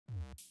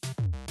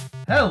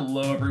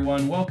Hello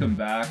everyone, welcome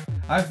back.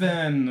 I've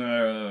been,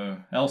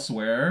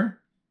 elsewhere.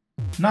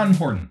 Not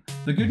important.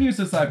 The good news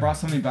is that I brought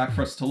something back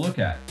for us to look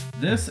at.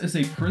 This is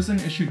a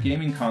prison-issued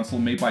gaming console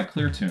made by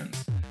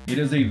ClearTunes. It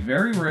is a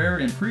very rare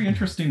and pretty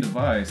interesting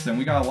device, and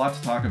we got a lot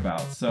to talk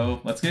about,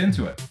 so let's get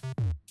into it.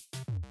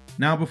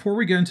 Now, before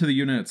we get into the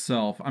unit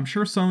itself, I'm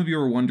sure some of you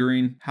are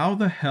wondering, how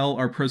the hell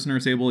are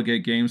prisoners able to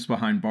get games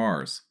behind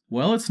bars?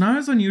 Well, it's not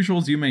as unusual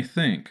as you may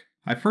think.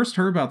 I first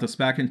heard about this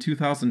back in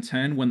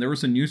 2010 when there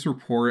was a news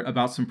report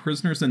about some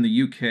prisoners in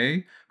the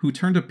UK who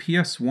turned a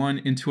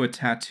PS1 into a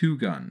tattoo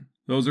gun.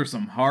 Those are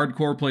some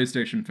hardcore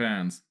PlayStation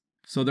fans.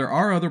 So there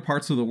are other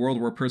parts of the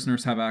world where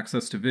prisoners have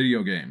access to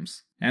video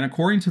games. And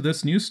according to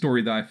this news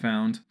story that I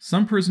found,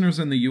 some prisoners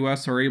in the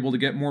US are able to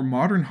get more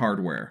modern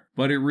hardware,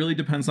 but it really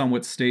depends on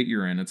what state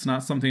you're in. It's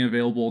not something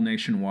available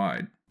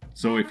nationwide.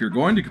 So if you're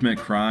going to commit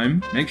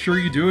crime, make sure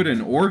you do it in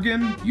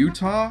Oregon,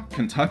 Utah,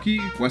 Kentucky,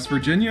 West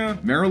Virginia,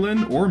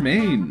 Maryland, or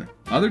Maine.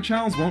 Other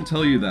channels won't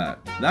tell you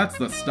that. That's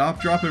the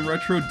Stop, Drop, and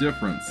Retro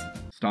difference.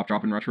 Stop,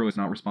 Drop, and Retro is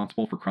not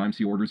responsible for crimes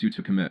he orders you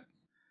to commit.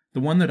 The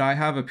one that I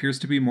have appears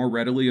to be more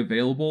readily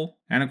available,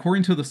 and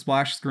according to the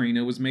splash screen,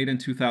 it was made in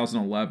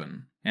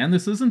 2011. And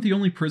this isn't the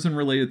only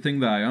prison-related thing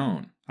that I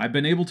own. I've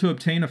been able to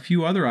obtain a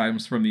few other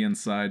items from the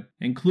inside,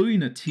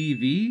 including a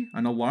TV,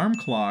 an alarm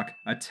clock,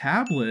 a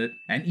tablet,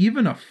 and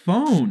even a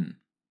phone!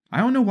 I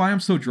don't know why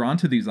I'm so drawn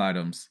to these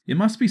items. It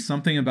must be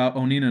something about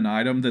owning an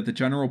item that the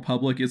general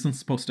public isn't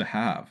supposed to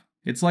have.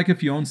 It's like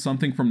if you own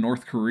something from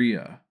North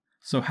Korea.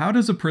 So how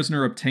does a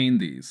prisoner obtain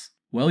these?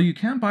 Well, you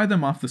can't buy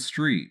them off the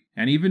street,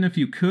 and even if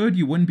you could,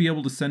 you wouldn't be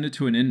able to send it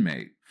to an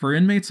inmate. For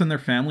inmates and their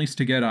families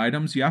to get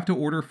items, you have to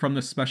order from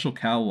this special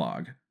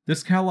catalog.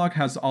 This catalog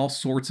has all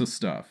sorts of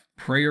stuff.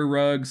 Prayer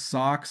rugs,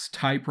 socks,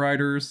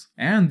 typewriters,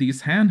 and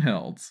these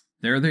handhelds.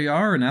 There they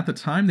are, and at the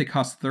time they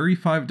cost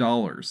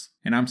 $35.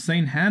 And I'm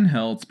saying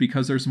handhelds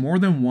because there's more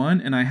than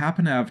one and I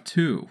happen to have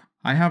two.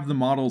 I have the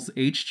models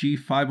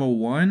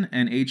HG501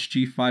 and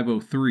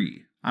HG503.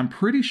 I'm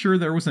pretty sure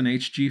there was an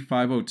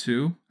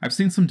HG502. I've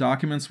seen some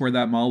documents where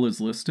that model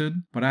is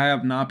listed, but I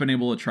have not been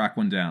able to track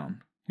one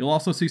down. You'll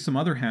also see some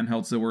other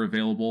handhelds that were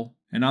available,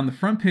 and on the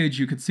front page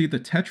you could see the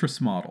Tetris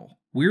model.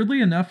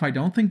 Weirdly enough, I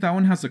don't think that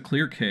one has a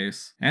clear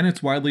case, and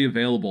it's widely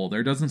available.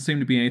 There doesn't seem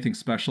to be anything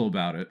special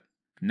about it.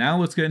 Now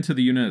let's get into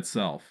the unit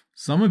itself.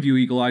 Some of you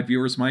eagle-eyed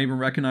viewers might even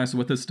recognize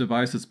what this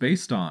device is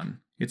based on.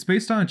 It's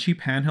based on a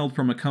cheap handheld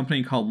from a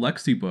company called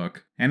Lexibook,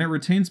 and it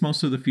retains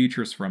most of the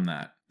features from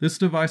that. This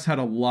device had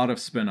a lot of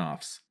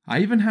spin-offs. I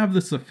even have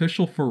this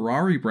official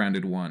Ferrari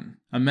branded one.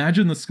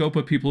 Imagine the scope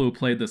of people who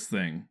played this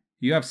thing.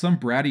 You have some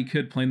bratty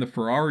kid playing the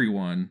Ferrari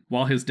one,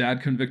 while his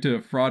dad convicted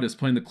of fraud is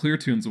playing the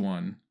ClearTunes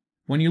one.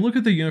 When you look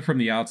at the unit from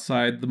the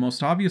outside, the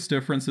most obvious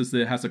difference is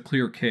that it has a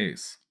clear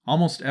case.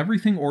 Almost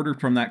everything ordered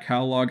from that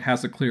catalog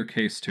has a clear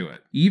case to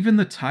it. Even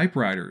the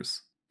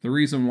typewriters. The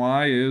reason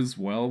why is,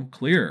 well,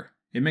 clear.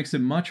 It makes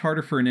it much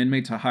harder for an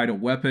inmate to hide a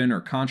weapon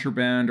or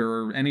contraband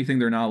or anything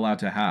they're not allowed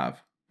to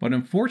have. But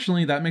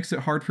unfortunately, that makes it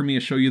hard for me to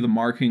show you the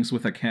markings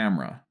with a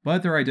camera.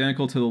 But they're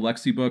identical to the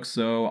Lexibook,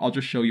 so I'll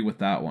just show you with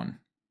that one.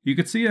 You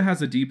can see it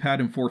has a D-pad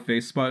and 4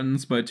 face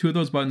buttons, but 2 of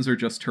those buttons are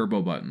just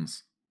turbo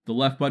buttons. The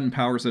left button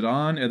powers it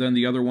on, and then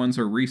the other ones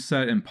are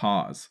reset and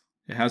pause.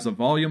 It has a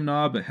volume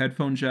knob, a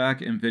headphone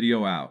jack, and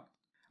video out.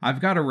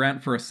 I've got to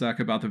rant for a sec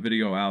about the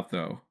video out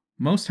though.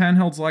 Most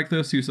handhelds like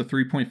this use a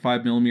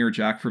 3.5mm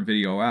jack for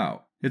video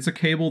out. It's a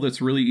cable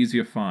that's really easy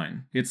to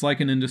find. It's like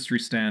an industry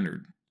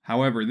standard.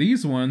 However,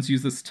 these ones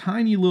use this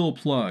tiny little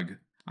plug.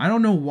 I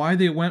don't know why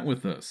they went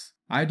with this.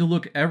 I had to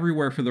look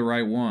everywhere for the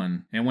right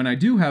one, and when I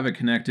do have it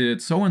connected,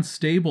 it's so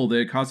unstable that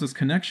it causes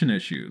connection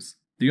issues.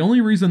 The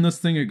only reason this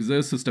thing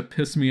exists is to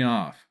piss me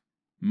off.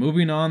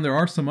 Moving on, there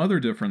are some other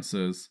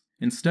differences.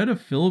 Instead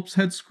of Phillips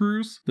head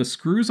screws, the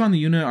screws on the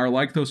unit are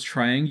like those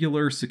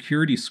triangular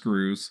security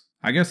screws.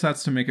 I guess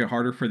that's to make it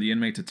harder for the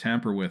inmate to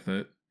tamper with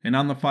it. And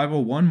on the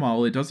 501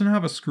 model, it doesn't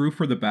have a screw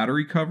for the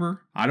battery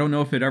cover. I don't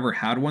know if it ever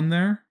had one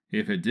there.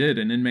 If it did,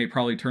 an inmate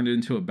probably turned it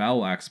into a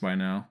battle axe by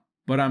now.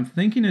 But I'm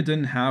thinking it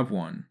didn't have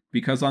one,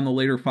 because on the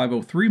later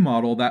 503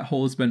 model, that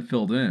hole has been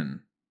filled in.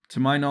 To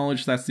my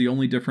knowledge, that's the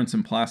only difference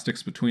in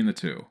plastics between the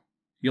two.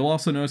 You'll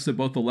also notice that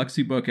both the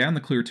Lexibook and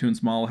the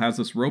ClearTunes model has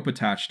this rope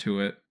attached to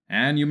it,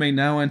 and you may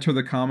now enter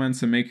the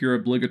comments and make your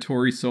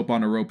obligatory soap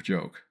on a rope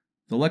joke.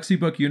 The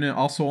Lexibook unit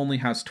also only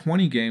has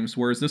 20 games,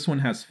 whereas this one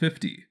has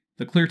 50.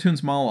 The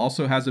ClearTunes model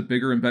also has a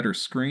bigger and better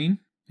screen,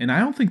 and I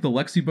don't think the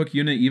Lexibook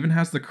unit even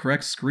has the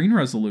correct screen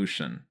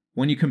resolution.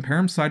 When you compare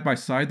them side by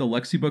side, the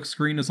Lexibook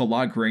screen is a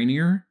lot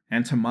grainier,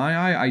 and to my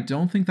eye, I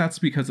don't think that's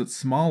because it's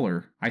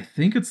smaller. I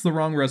think it's the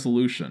wrong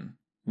resolution.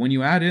 When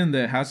you add in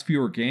that it has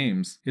fewer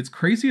games, it's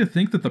crazy to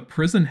think that the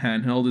prison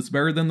handheld is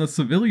better than the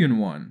civilian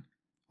one.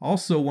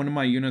 Also, one of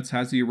my units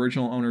has the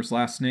original owner's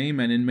last name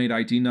and inmate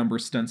ID number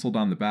stenciled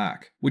on the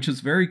back, which is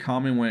very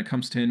common when it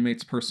comes to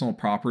inmates' personal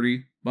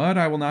property, but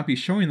I will not be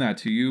showing that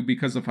to you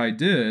because if I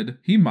did,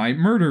 he might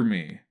murder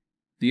me.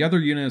 The other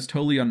unit is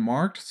totally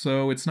unmarked,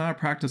 so it's not a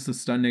practice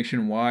that's done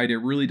nationwide, it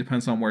really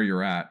depends on where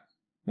you're at.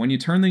 When you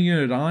turn the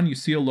unit on, you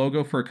see a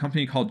logo for a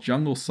company called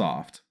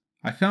JungleSoft.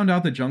 I found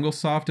out that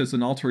JungleSoft is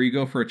an alter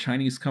ego for a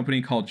Chinese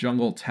company called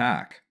Jungle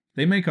Tac.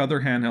 They make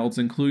other handhelds,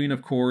 including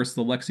of course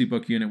the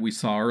Lexibook unit we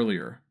saw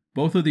earlier.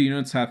 Both of the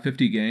units have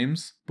 50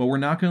 games, but we're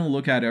not going to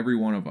look at every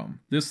one of them.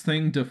 This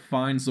thing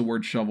defines the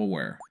word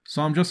shovelware.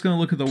 So I'm just going to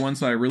look at the ones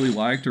that I really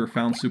liked or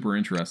found super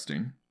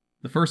interesting.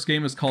 The first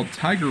game is called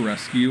Tiger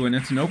Rescue, and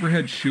it's an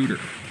overhead shooter.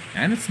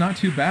 And it's not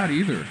too bad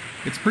either.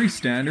 It's pretty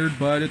standard,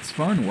 but it's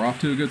fun. We're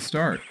off to a good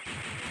start.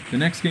 The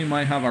next game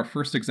might have our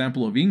first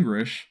example of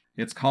English.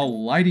 It's called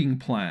Lighting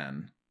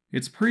Plan.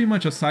 It's pretty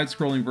much a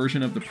side-scrolling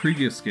version of the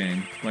previous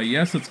game, but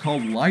yes, it's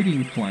called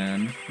Lighting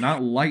Plan,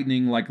 not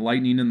lightning like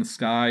lightning in the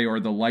sky or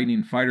the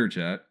lightning fighter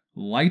jet.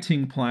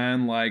 Lighting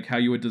Plan like how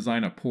you would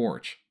design a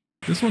porch.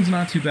 This one's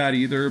not too bad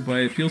either, but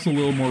it feels a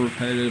little more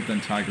repetitive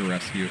than Tiger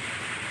Rescue.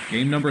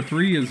 Game number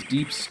 3 is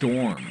Deep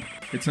Storm.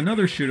 It's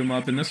another shoot 'em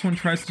up, and this one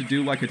tries to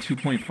do like a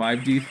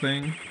 2.5D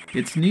thing.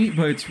 It's neat,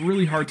 but it's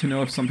really hard to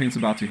know if something's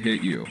about to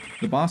hit you.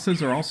 The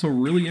bosses are also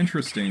really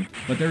interesting,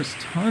 but there's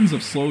tons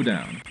of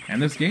slowdown.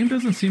 And this game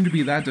doesn't seem to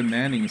be that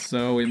demanding,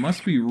 so it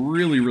must be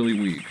really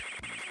weak.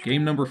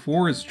 Game number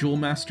 4 is Jewel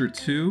Master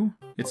 2.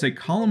 It's a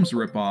Columns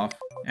ripoff,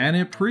 and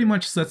it pretty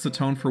much sets the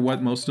tone for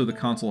what most of the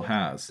console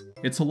has.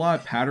 It's a lot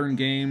of pattern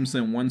games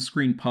and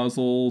one-screen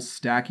puzzles,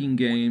 stacking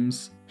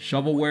games.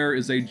 Shovelware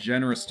is a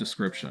generous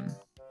description.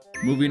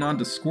 Moving on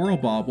to Squirrel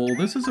Bobble,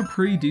 this is a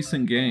pretty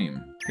decent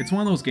game. It's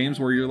one of those games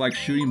where you're like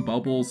shooting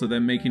bubbles and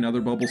then making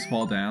other bubbles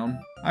fall down.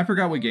 I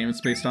forgot what game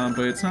it's based on,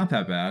 but it's not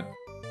that bad.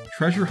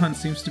 Treasure Hunt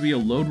seems to be a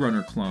Lode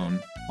Runner clone.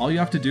 All you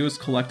have to do is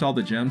collect all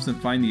the gems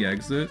and find the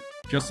exit.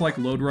 Just like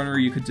Lode Runner,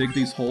 you could dig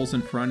these holes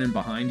in front and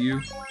behind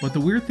you. But the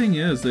weird thing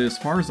is that as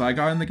far as I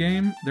got in the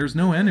game, there's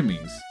no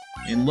enemies.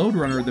 In Lode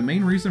Runner, the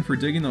main reason for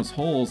digging those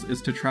holes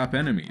is to trap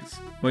enemies.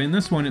 But in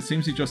this one, it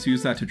seems you just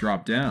use that to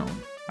drop down.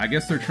 I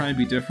guess they're trying to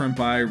be different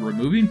by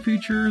removing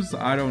features?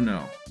 I don't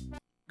know.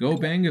 Go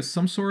Bang is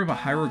some sort of a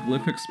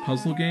hieroglyphics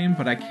puzzle game,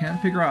 but I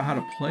can't figure out how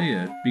to play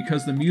it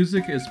because the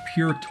music is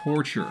pure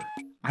torture.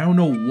 I don't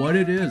know what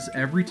it is.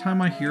 Every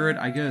time I hear it,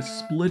 I get a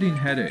splitting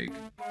headache.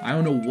 I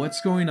don't know what's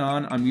going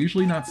on. I'm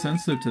usually not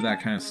sensitive to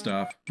that kind of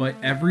stuff, but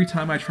every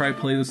time I try to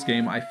play this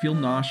game, I feel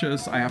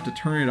nauseous. I have to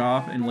turn it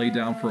off and lay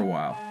down for a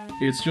while.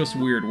 It's just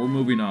weird. We're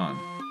moving on.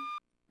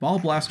 Ball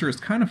Blaster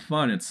is kind of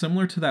fun. It's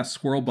similar to that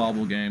Squirrel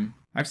Bobble game.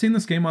 I've seen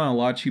this game on a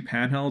lot of cheap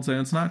handhelds,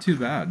 and it's not too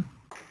bad.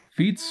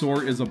 Feed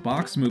Sort is a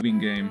box-moving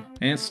game,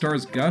 and it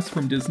stars Gus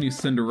from Disney's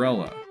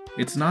Cinderella.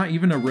 It's not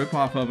even a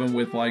ripoff of him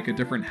with like a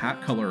different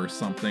hat color or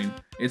something.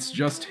 It's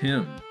just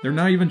him. They're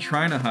not even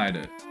trying to hide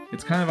it.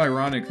 It's kind of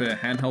ironic that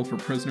Handheld for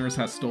Prisoners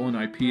has stolen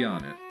IP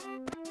on it.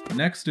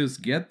 Next is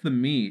Get the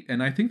Meat,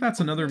 and I think that's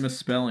another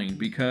misspelling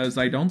because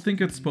I don't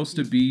think it's supposed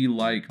to be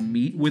like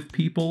meet with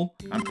people.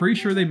 I'm pretty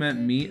sure they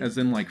meant meat as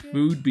in like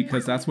food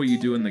because that's what you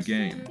do in the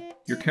game.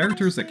 Your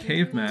character's a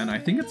caveman. I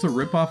think it's a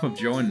ripoff of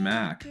Joe and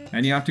Mac,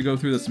 and you have to go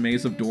through this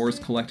maze of doors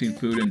collecting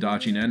food and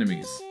dodging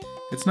enemies.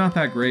 It's not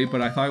that great,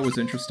 but I thought it was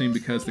interesting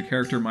because the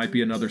character might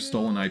be another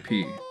stolen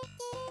IP.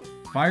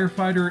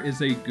 Firefighter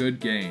is a good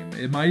game.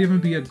 It might even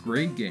be a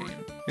great game.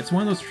 It's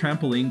one of those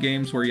trampoline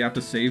games where you have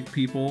to save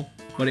people,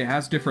 but it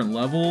has different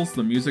levels,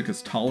 the music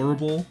is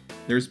tolerable,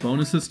 there's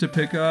bonuses to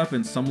pick up,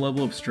 and some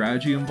level of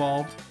strategy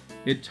involved.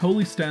 It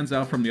totally stands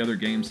out from the other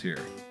games here.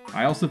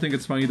 I also think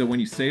it's funny that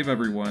when you save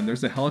everyone,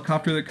 there's a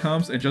helicopter that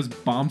comes and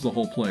just bombs the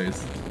whole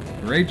place.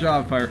 Great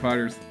job,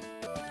 firefighters!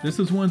 This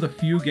is one of the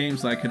few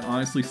games that I can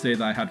honestly say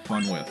that I had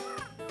fun with.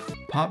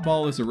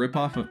 Potball is a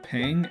ripoff of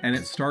Pang, and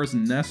it stars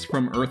Ness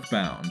from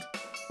Earthbound.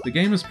 The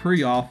game is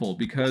pretty awful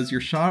because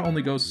your shot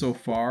only goes so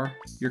far,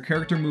 your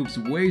character moves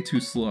way too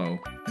slow,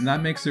 and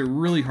that makes it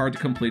really hard to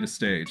complete a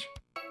stage.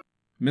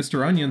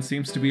 Mr. Onion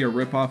seems to be a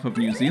ripoff of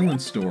New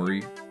Zealand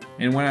Story,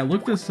 and when I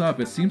looked this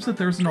up, it seems that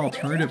there's an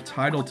alternative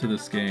title to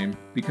this game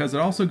because it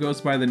also goes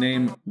by the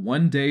name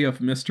One Day of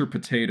Mr.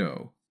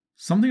 Potato.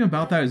 Something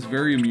about that is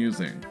very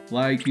amusing.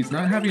 Like, he's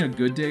not having a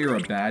good day or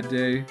a bad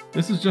day.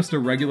 This is just a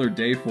regular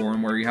day for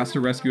him where he has to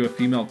rescue a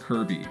female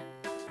Kirby.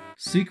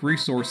 Seek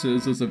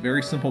Resources is a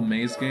very simple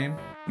maze game.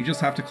 You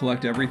just have to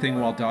collect everything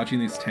while dodging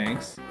these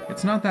tanks.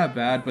 It's not that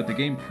bad, but the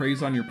game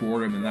preys on your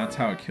boredom and that's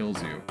how it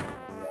kills you.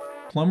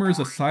 Plumber is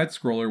a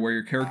side-scroller where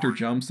your character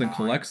jumps and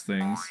collects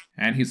things,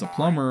 and he's a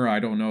plumber. I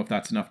don't know if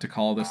that's enough to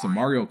call this a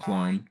Mario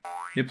clone.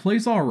 It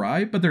plays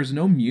alright, but there's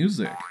no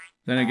music.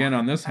 Then again,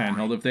 on this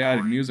handheld, if they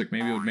added music,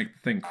 maybe it would make the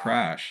thing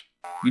crash.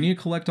 You need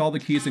to collect all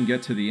the keys and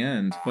get to the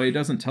end, but it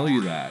doesn't tell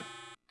you that.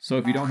 So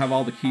if you don't have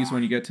all the keys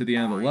when you get to the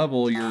end of the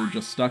level, you're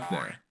just stuck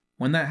there.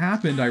 When that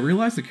happened, I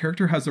realized the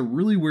character has a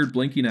really weird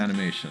blinking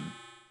animation.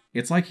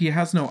 It's like he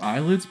has no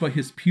eyelids, but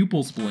his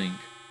pupils blink.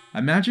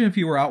 Imagine if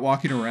you were out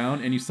walking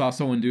around and you saw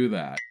someone do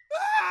that.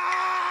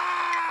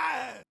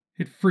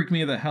 It freaked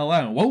me the hell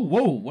out.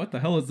 Whoa, what the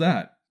hell is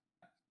that?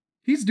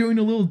 He's doing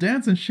a little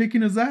dance and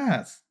shaking his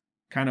ass.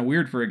 Kinda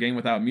weird for a game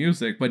without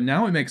music, but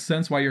now it makes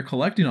sense why you're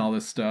collecting all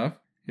this stuff.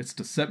 It's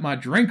to set my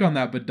drink on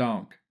that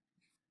badonk.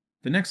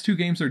 The next 2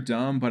 games are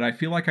dumb, but I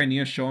feel like I need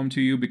to show them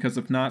to you because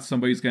if not,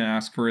 somebody's gonna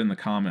ask for it in the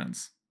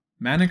comments.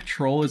 Manic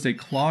Troll is a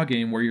claw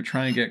game where you're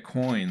trying to get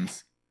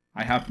coins.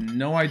 I have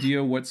no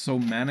idea what's so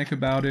manic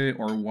about it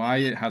or why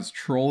it has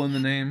troll in the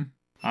name.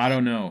 I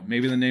don't know,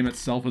 maybe the name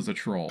itself is a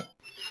troll.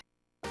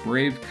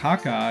 Brave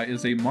Kaka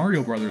is a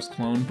Mario Brothers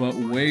clone, but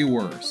way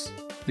worse.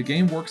 The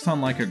game works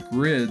on like a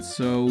grid,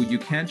 so you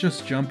can't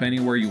just jump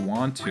anywhere you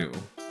want to.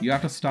 You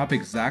have to stop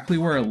exactly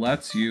where it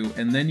lets you,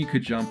 and then you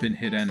could jump and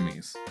hit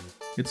enemies.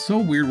 It's so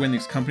weird when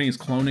these companies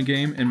clone a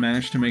game and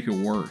manage to make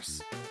it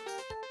worse.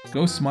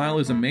 Go Smile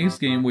is a maze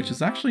game which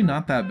is actually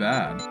not that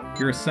bad.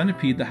 You're a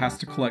centipede that has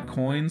to collect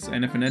coins,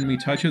 and if an enemy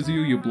touches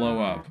you, you blow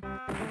up.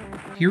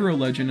 Hero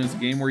Legend is a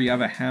game where you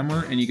have a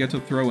hammer and you get to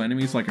throw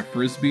enemies like a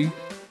frisbee.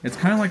 It's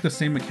kind of like the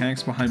same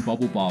mechanics behind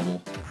Bubble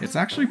Bobble. It's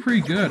actually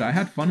pretty good, I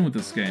had fun with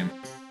this game.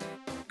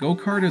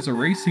 Go-Kart is a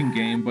racing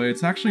game, but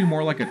it's actually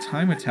more like a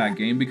time attack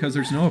game because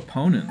there's no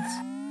opponents.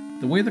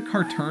 The way the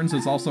car turns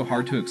is also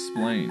hard to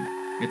explain.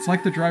 It's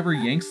like the driver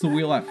yanks the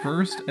wheel at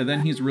first, and then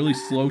he's really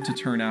slow to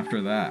turn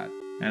after that.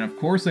 And of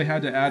course they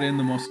had to add in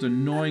the most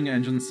annoying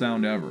engine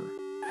sound ever.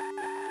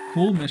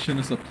 Cool Mission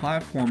is a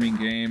platforming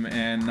game,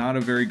 and not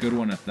a very good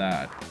one at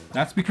that.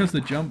 That's because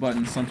the jump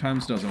button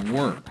sometimes doesn't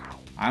work.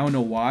 I don't know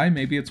why,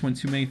 maybe it's when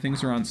too many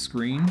things are on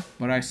screen,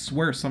 but I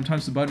swear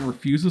sometimes the button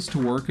refuses to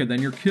work and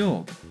then you're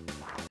killed.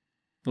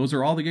 Those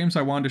are all the games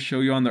I wanted to show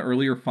you on the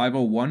earlier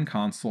 501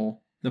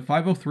 console. The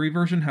 503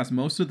 version has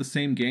most of the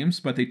same games,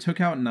 but they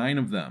took out 9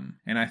 of them,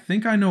 and I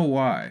think I know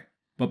why.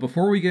 But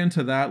before we get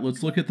into that,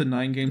 let's look at the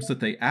 9 games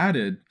that they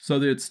added, so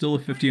that it's still a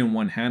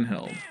 50-in-1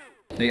 handheld.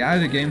 They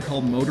added a game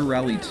called Motor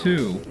Rally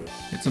 2.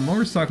 It's a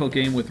motorcycle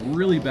game with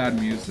really bad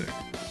music.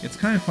 It's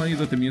kind of funny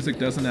that the music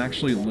doesn't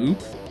actually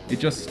loop, it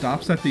just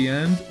stops at the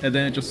end, and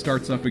then it just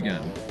starts up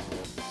again.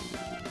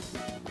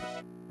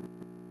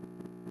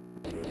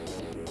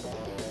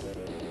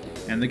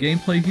 And the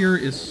gameplay here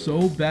is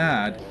so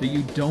bad that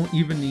you don't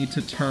even need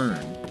to turn.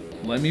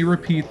 Let me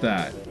repeat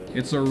that.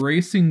 It's a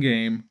racing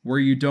game where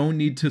you don't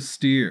need to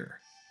steer.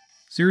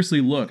 Seriously,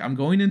 look, I'm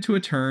going into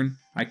a turn,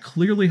 I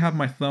clearly have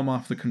my thumb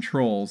off the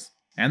controls,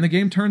 and the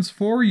game turns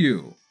for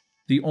you.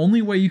 The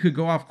only way you could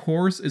go off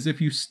course is if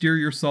you steer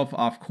yourself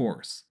off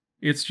course.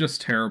 It's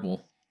just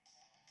terrible.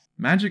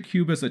 Magic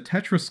Cube is a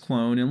Tetris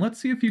clone, and let's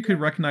see if you could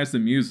recognize the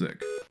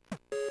music.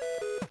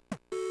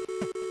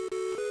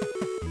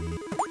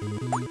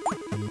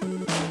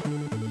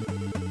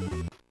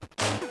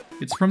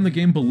 It's from the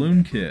game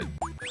Balloon Kid.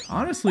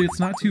 Honestly, it's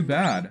not too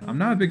bad. I'm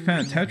not a big fan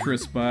of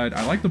Tetris, but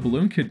I like the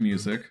Balloon Kid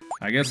music.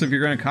 I guess if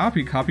you're gonna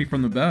copy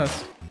from the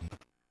best.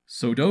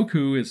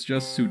 Sudoku is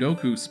just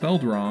Sudoku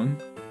spelled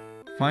wrong.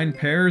 Find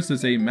Pairs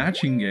is a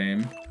matching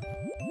game.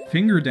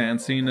 Finger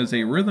Dancing is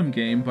a rhythm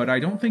game, but I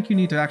don't think you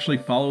need to actually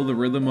follow the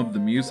rhythm of the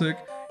music,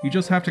 you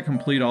just have to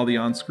complete all the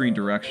on-screen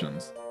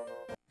directions.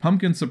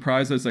 Pumpkin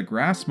Surprise is a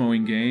grass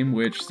mowing game,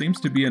 which seems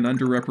to be an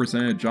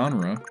underrepresented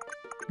genre,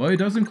 but it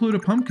does include a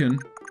pumpkin,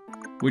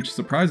 which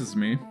surprises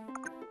me.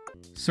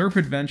 Surf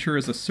Adventure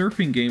is a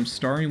surfing game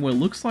starring what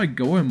looks like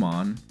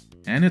Goemon,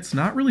 and it's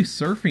not really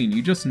surfing,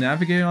 you just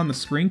navigate on the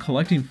screen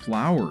collecting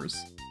flowers.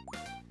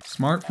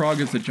 Smart Frog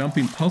is a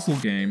jumping puzzle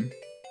game,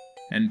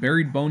 and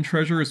Buried Bone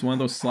Treasure is one of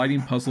those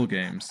sliding puzzle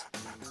games.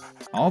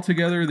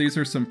 Altogether, these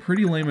are some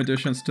pretty lame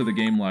additions to the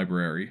game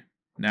library.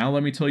 Now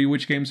let me tell you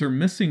which games are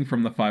missing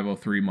from the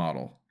 503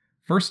 model.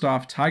 First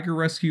off, Tiger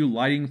Rescue,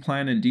 Lighting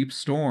Plan, and Deep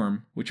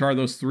Storm, which are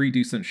those 3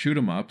 decent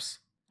shoot-'em-ups.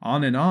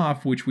 On and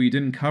Off, which we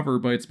didn't cover,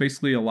 but it's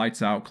basically a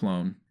Lights Out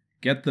clone.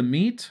 Get the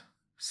Meat,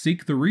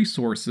 Seek the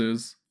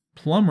Resources,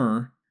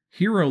 Plumber,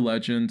 Hero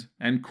Legend,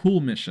 and Cool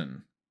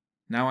Mission.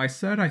 Now I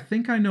said I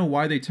think I know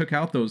why they took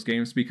out those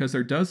games because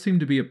there does seem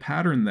to be a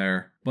pattern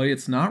there, but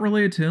it's not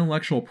related to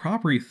intellectual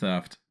property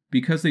theft,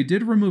 because they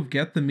did remove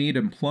Get the Meat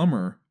and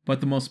Plumber, but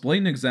the most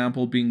blatant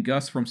example being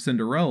Gus from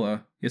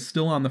Cinderella is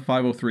still on the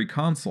 503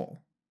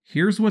 console.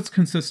 Here's what's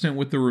consistent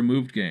with the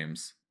removed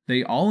games.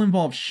 They all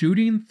involve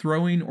shooting,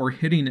 throwing, or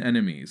hitting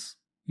enemies.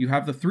 You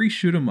have the 3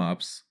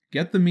 shoot-'em-ups,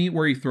 Get the Meat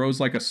where he throws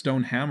like a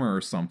stone hammer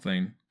or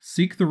something,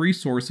 Seek the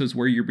Resources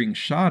where you're being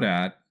shot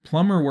at,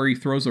 Plumber where he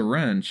throws a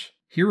wrench,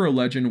 Hero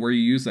Legend where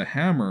you use a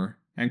hammer,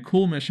 and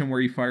Cool Mission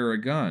where you fire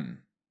a gun.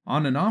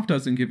 On and Off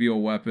doesn't give you a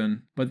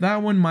weapon, but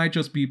that one might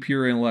just be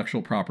pure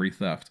intellectual property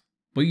theft.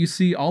 But you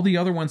see, all the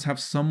other ones have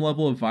some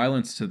level of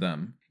violence to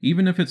them,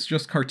 even if it's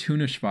just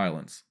cartoonish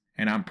violence.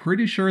 And I'm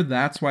pretty sure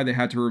that's why they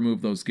had to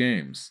remove those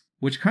games.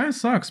 Which kinda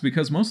sucks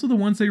because most of the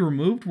ones they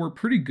removed were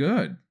pretty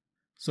good.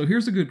 So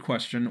here's a good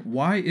question,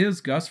 why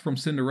is Gus from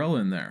Cinderella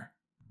in there?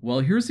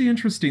 Well, here's the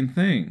interesting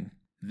thing.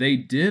 They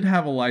did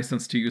have a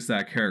license to use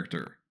that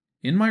character.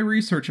 In my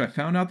research, I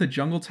found out that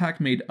Jungle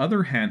Tak made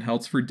other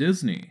handhelds for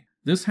Disney.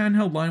 This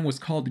handheld line was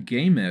called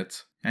Game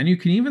It, and you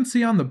can even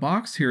see on the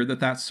box here that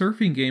that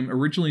surfing game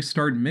originally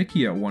starred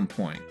Mickey at one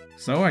point.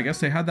 So I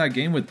guess they had that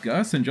game with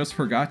Gus and just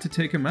forgot to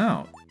take him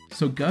out.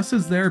 So Gus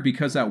is there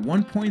because at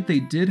one point they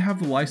did have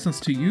the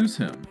license to use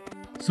him.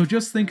 So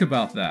just think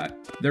about that.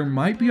 There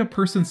might be a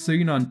person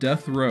sitting on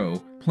death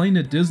row playing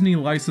a Disney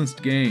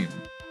licensed game.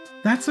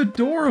 That's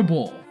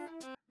adorable!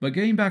 But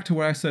getting back to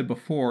what I said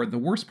before, the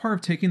worst part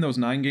of taking those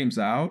 9 games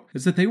out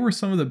is that they were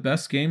some of the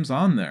best games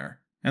on there,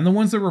 and the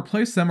ones that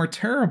replace them are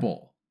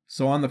terrible.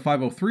 So on the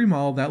 503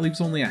 model, that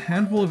leaves only a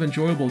handful of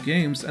enjoyable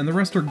games and the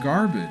rest are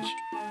garbage.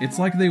 It's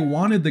like they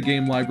wanted the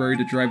game library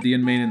to drive the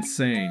inmate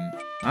insane.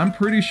 I'm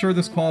pretty sure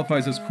this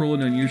qualifies as cruel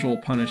and unusual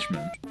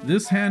punishment.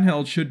 This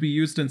handheld should be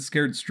used in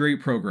scared straight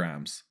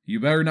programs. You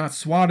better not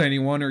swat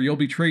anyone or you'll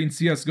be trading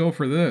CSGO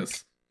for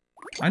this.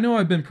 I know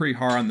I've been pretty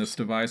hard on this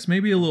device,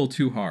 maybe a little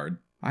too hard.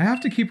 I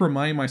have to keep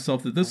reminding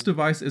myself that this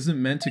device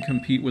isn't meant to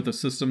compete with the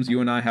systems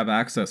you and I have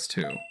access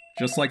to.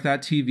 Just like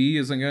that TV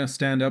isn't going to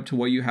stand up to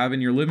what you have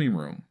in your living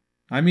room.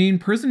 I mean,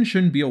 prison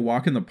shouldn't be a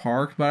walk in the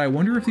park, but I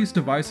wonder if these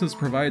devices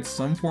provide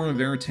some form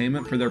of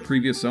entertainment for their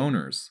previous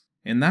owners.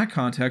 In that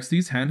context,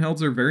 these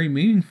handhelds are very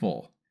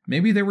meaningful.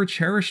 Maybe they were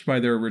cherished by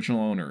their original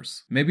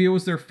owners. Maybe it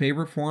was their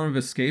favorite form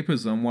of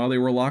escapism while they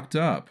were locked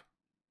up.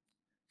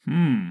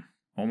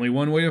 Only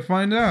one way to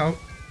find out.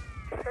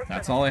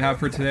 That's all I have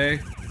for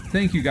today.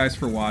 Thank you guys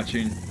for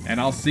watching,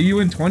 and I'll see you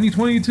in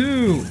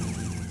 2022!